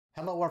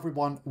Hello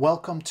everyone,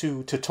 welcome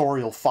to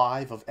tutorial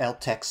 5 of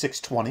LTEC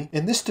 620.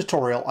 In this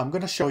tutorial, I'm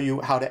going to show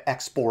you how to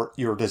export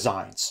your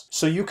designs.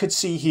 So you can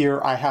see here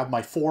I have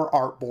my 4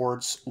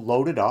 artboards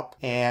loaded up,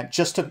 and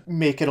just to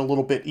make it a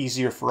little bit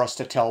easier for us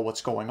to tell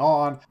what's going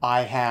on,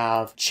 I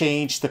have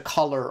changed the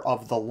color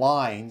of the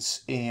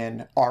lines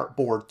in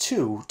artboard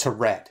 2 to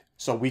red.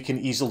 So we can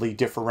easily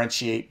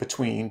differentiate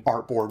between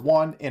artboard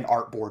 1 and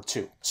artboard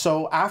 2.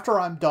 So after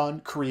I'm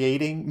done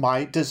creating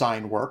my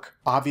design work,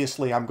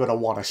 obviously I'm going to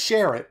want to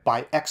share it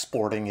by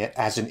exporting it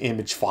as an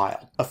image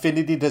file.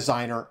 Affinity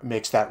Designer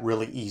makes that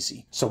really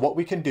easy. So what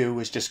we can do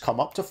is just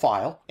come up to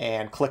File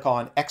and click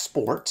on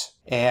Export,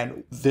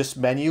 and this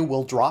menu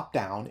will drop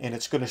down and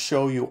it's going to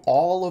show you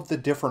all of the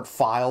different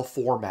file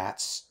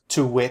formats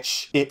to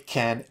which it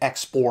can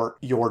export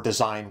your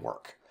design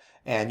work.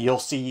 And you'll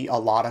see a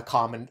lot of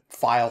common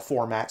file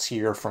formats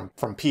here from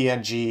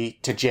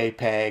PNG to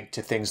JPEG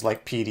to things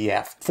like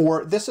PDF.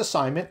 For this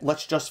assignment,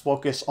 let's just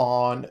focus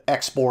on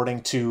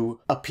exporting to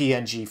a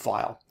PNG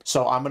file.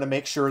 So I'm going to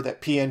make sure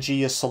that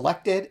PNG is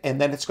selected,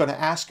 and then it's going to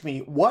ask me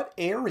what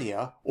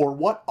area or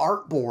what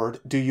artboard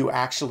do you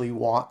actually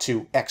want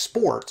to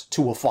export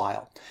to a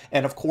file.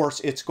 And of course,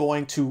 it's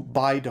going to,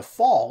 by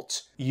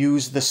default,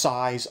 use the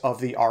size of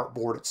the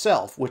artboard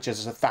itself, which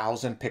is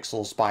 1,000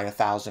 pixels by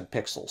 1,000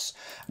 pixels.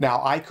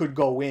 Now, I could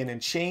go in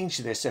and change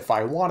this if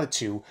I wanted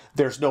to.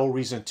 There's no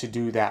reason to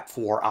do that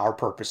for our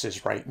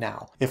purposes right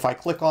now. If I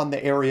click on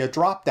the area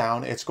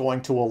dropdown, it's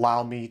going to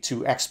allow me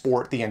to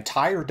export the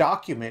entire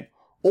document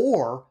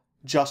or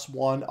just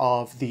one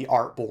of the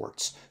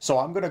artboards. So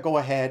I'm going to go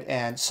ahead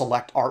and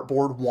select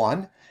artboard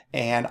 1,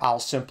 and I'll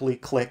simply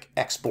click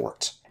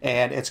export.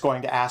 And it's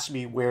going to ask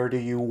me, where do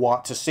you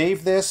want to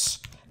save this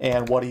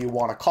and what do you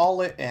want to call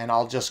it? And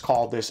I'll just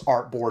call this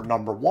artboard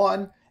number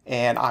 1,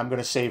 and I'm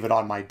going to save it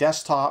on my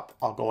desktop.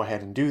 I'll go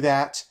ahead and do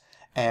that.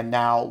 And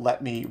now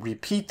let me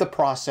repeat the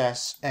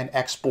process and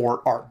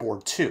export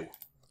artboard 2.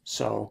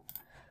 So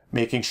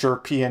making sure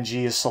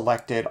PNG is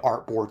selected,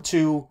 artboard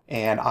 2,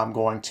 and I'm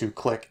going to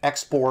click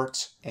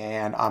export,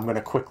 and I'm going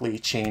to quickly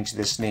change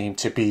this name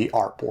to be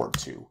artboard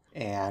 2,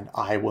 and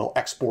I will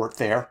export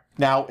there.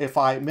 Now, if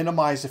I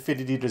minimize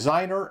Affinity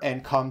Designer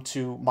and come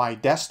to my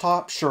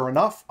desktop, sure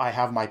enough, I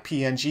have my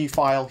PNG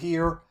file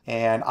here,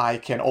 and I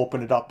can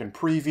open it up in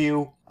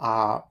preview.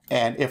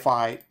 And if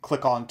I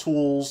click on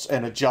Tools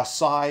and adjust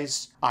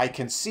size, I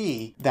can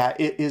see that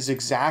it is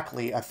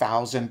exactly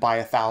 1,000 by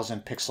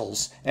 1,000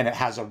 pixels, and it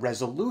has a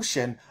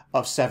resolution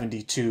of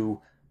 72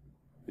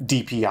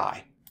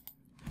 dpi.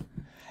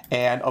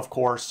 And of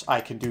course,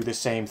 I can do the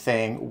same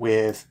thing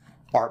with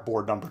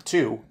artboard number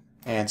 2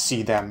 and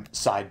see them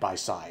side by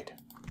side.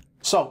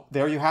 So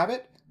there you have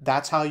it.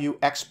 That's how you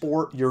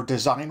export your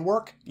design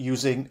work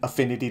using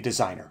Affinity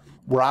Designer.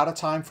 We're out of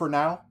time for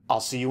now.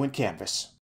 I'll see you in Canvas.